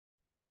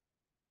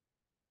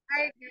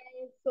Hi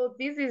guys, so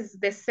this is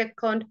the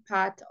second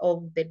part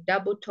of the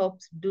double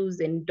tops do's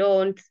and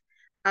don'ts.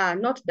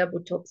 Not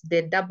double tops,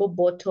 the double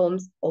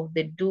bottoms of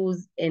the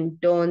do's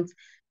and don'ts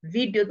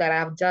video that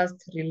I've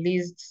just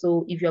released.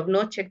 So if you have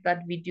not checked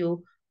that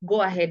video,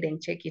 go ahead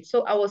and check it.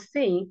 So I was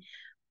saying,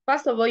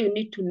 first of all, you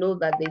need to know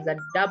that there's a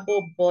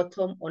double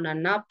bottom on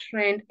an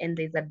uptrend and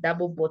there's a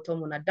double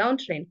bottom on a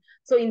downtrend.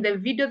 So in the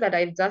video that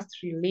I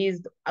just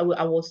released, I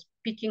was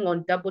speaking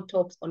on double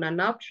tops on an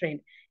uptrend.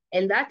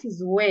 And that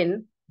is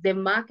when the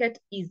market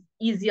is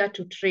easier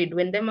to trade.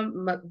 Whenever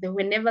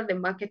the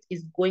market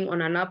is going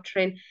on an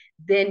uptrend,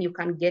 then you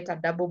can get a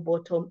double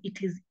bottom.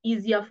 It is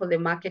easier for the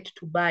market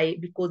to buy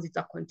because it's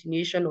a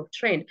continuation of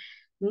trend.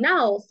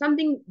 Now,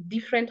 something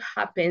different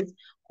happens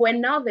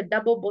when now the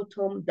double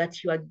bottom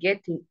that you are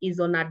getting is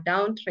on a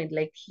downtrend,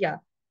 like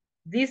here.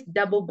 This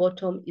double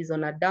bottom is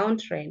on a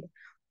downtrend.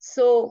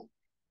 So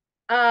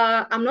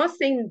I'm not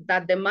saying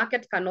that the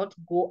market cannot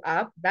go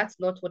up. That's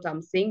not what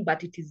I'm saying,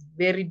 but it is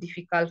very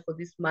difficult for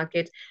this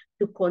market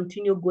to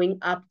continue going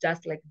up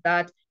just like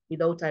that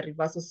without a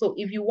reversal. So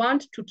if you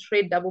want to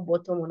trade double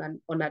bottom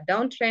on a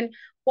downtrend,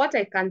 what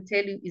I can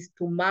tell you is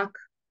to mark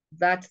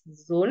that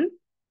zone,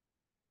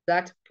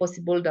 that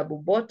possible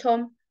double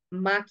bottom,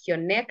 mark your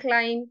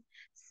neckline,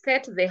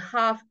 set the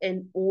half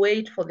and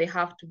wait for the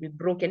half to be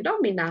broken.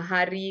 Don't be in a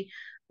hurry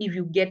if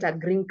you get a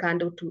green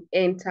candle to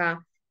enter.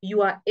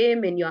 Your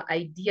aim and your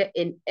idea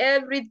and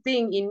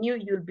everything in you,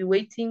 you'll be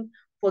waiting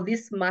for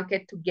this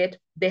market to get,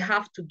 the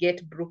half to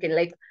get broken.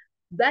 Like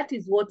that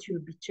is what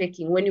you'll be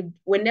checking.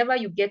 Whenever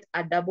you get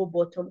a double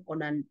bottom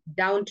on a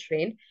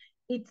downtrend,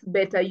 it's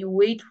better you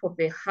wait for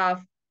the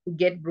half to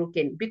get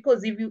broken,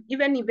 because if you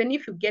even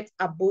if you get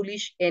a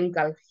bullish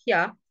angle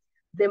here,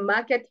 the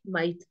market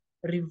might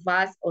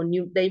reverse on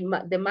you.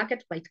 The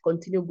market might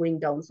continue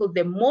going down. So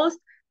the most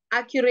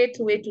accurate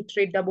way to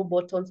trade double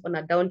bottoms on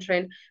a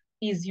downtrend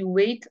is you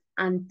wait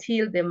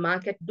until the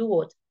market do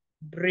what?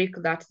 Break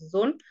that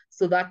zone,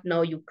 so that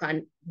now you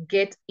can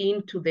get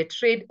into the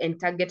trade and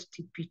target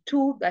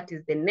TP2, that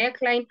is the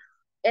neckline,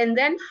 and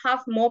then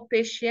have more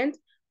patience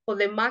for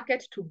the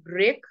market to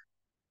break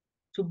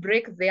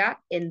there,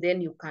 and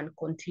then you can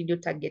continue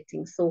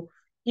targeting. So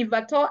if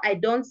at all I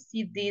don't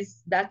see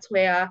this, that's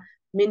where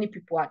many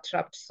people are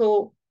trapped.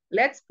 So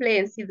let's play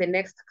and see the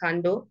next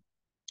candle.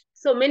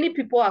 So many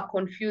people are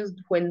confused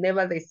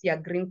whenever they see a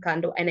green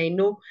candle, and I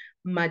know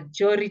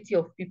majority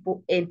of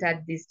people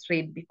entered this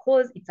trade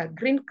because it's a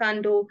green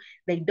candle.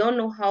 They don't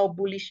know how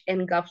bullish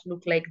end gaps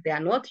look like. They are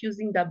not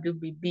using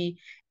WBB,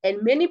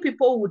 and many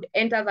people would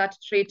enter that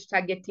trade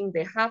targeting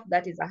the half,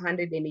 that is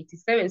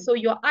 187. So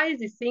your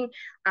eyes is seeing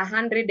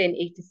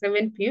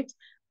 187 pips,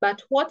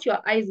 but what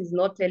your eyes is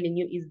not telling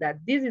you is that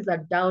this is a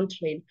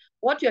downtrend.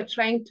 What you're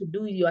trying to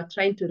do, you are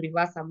trying to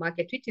reverse a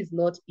market, which is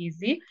not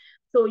easy.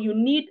 So you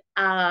need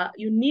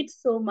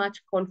so much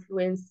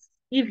confluence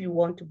if you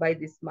want to buy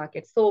this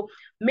market. So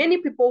many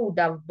people would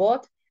have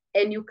bought,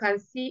 and you can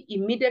see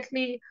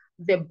immediately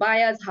the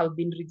buyers have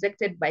been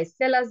rejected by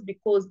sellers,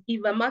 because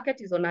if a market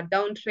is on a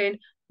downtrend,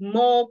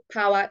 more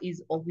power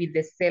is with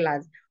the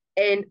sellers.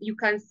 And you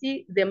can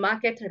see the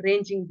market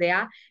ranging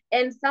there.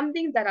 And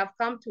something that I've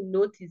come to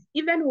notice,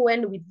 even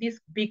when with this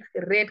big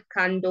red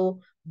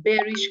candle,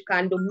 bearish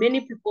candle,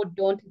 many people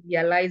don't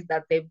realize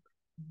that the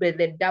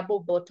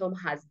double bottom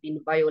has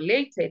been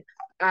violated.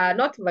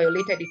 Not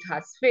violated, it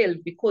has failed,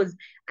 because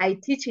I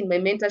teach in my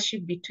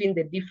mentorship between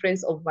the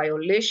difference of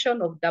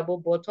violation of double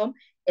bottom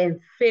and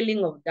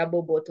failing of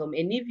double bottom.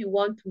 And if you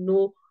want to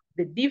know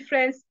the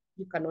difference,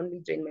 you can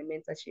only join my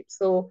mentorship.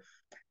 So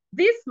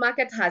this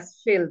market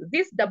has failed.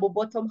 This double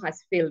bottom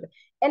has failed.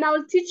 And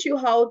I'll teach you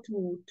how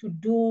to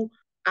do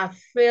a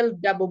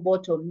failed double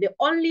bottom. The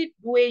only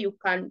way you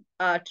can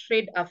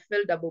trade a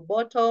failed double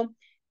bottom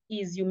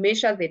is you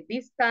measure the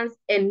distance,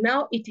 and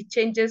now it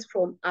changes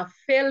from a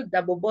failed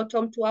double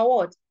bottom to a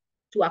what?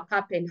 To a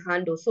cup and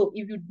handle. So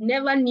if you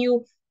never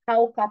knew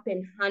how cup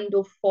and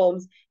handle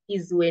forms,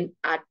 is when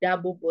a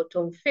double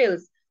bottom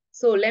fails.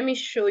 So let me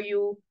show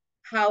you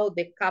how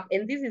the cup,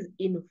 and this is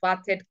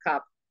inverted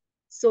cup.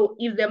 So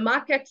if the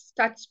market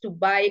starts to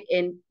buy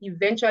and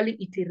eventually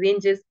it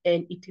ranges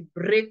and it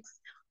breaks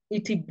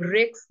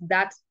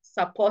that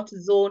support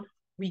zone,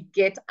 we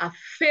get a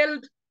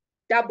failed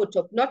double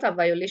top, not a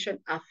violation,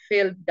 a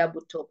failed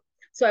double top.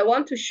 So I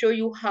want to show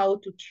you how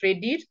to trade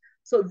it.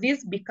 So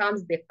this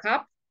becomes the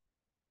cap.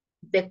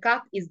 The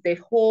cap is the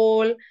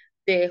whole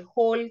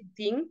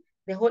thing,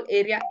 the whole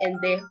area, and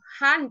the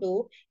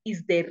handle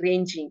is the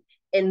ranging.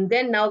 And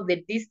then now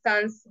the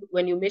distance,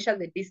 when you measure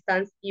the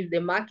distance, if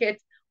the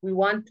market we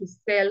want to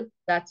sell,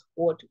 that's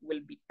what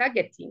we'll be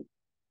targeting.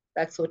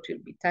 That's what we'll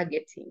be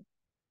targeting.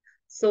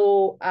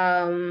 So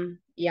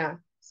yeah,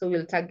 so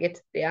we'll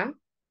target there.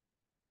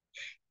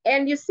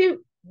 And you see,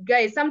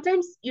 guys,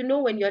 sometimes,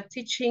 when you're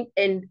teaching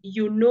and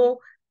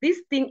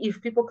this thing,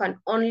 if people can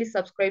only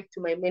subscribe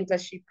to my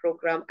mentorship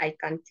program, I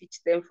can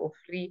teach them for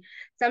free.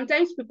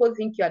 Sometimes people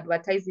think you're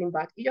advertising,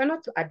 but you're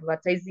not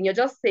advertising. You're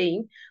just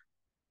saying,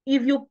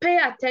 If you pay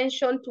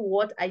attention to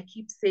what I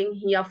keep saying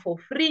here, for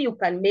free, you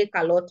can make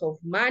a lot of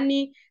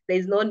money.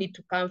 There's no need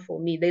to come for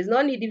me. There's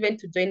no need even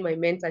to join my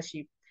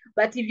mentorship.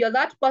 But if you're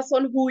that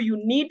person who you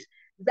need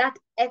that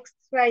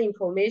extra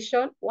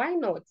information, why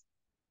not?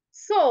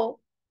 So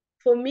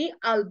for me,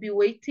 I'll be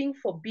waiting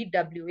for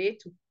BWA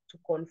to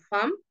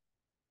confirm.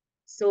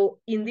 So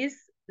in this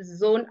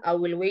zone, I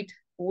will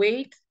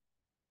wait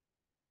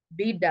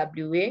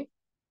BWA.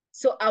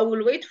 So I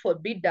will wait for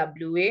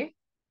BWA.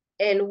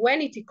 And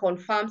when it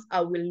confirms,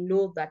 I will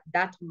know that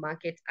that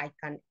market I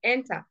can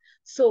enter.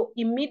 So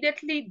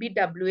immediately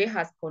BWA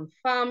has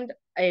confirmed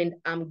and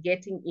I'm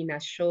getting in a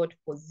short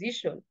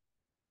position.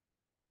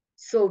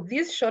 So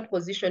this short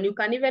position, you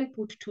can even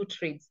put 2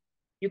 trades.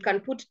 You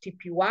can put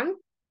TP1.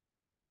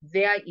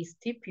 There is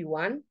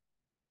TP1.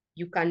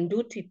 You can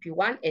do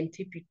TP1 and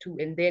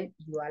TP2, and then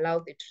you allow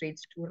the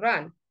trades to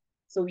run.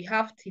 So we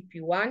have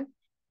TP1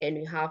 and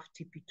we have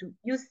TP2.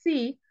 You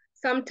see,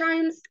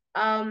 sometimes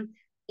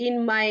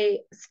in my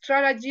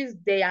strategies,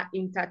 they are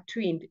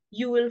intertwined.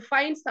 You will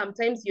find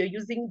sometimes you're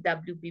using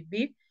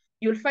WBB.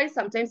 You'll find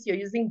sometimes you're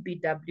using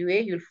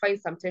BWA. You'll find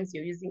sometimes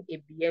you're using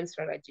a BM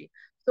strategy.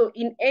 So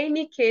in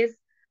any case,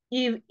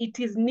 if it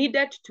is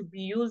needed to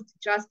be used,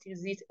 just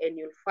use it and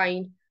you'll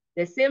find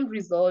the same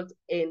result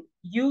and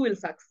you will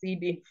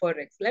succeed in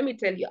Forex. Let me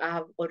tell you, I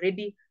have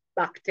already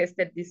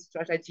back-tested these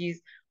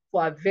strategies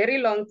for a very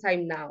long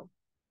time now.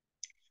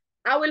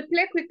 I will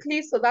play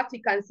quickly so that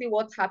you can see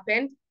what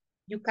happened.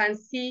 You can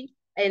see,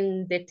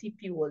 and the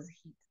TP was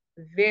hit.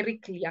 Very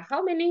clear.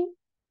 How many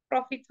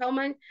profits? How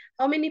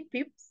many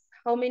pips?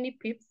 How many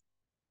pips?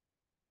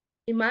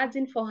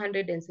 Imagine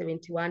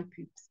 471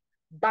 pips.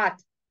 But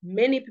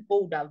many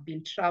people would have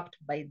been trapped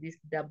by this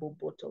double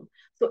bottom.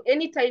 So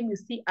anytime you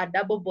see a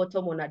double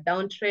bottom on a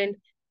downtrend,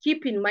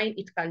 keep in mind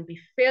it can be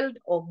failed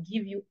or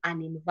give you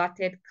an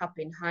inverted cup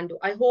and handle.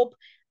 I hope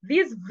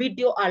this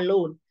video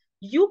alone,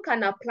 you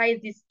can apply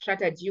this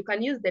strategy. You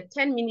can use the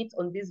 10 minutes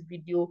on this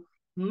video,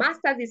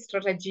 master this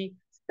strategy,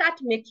 start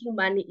making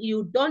money.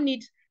 You don't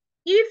need,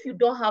 if you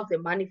don't have the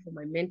money for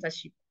my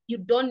mentorship, you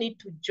don't need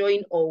to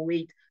join or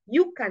wait.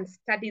 You can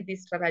study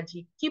this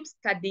strategy, keep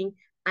studying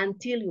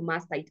until you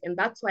master it. And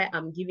that's why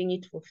I'm giving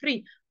it for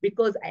free,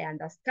 because I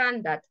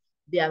understand that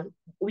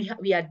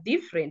we are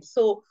different.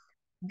 So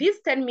these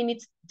 10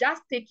 minutes,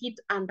 just take it,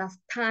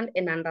 understand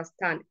and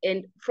understand.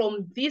 And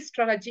from this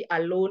strategy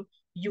alone,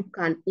 you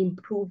can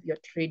improve your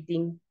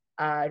trading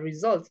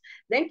results.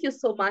 Thank you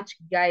so much,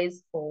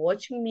 guys, for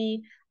watching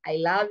me. I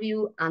love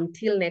you.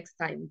 Until next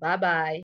time. Bye-bye.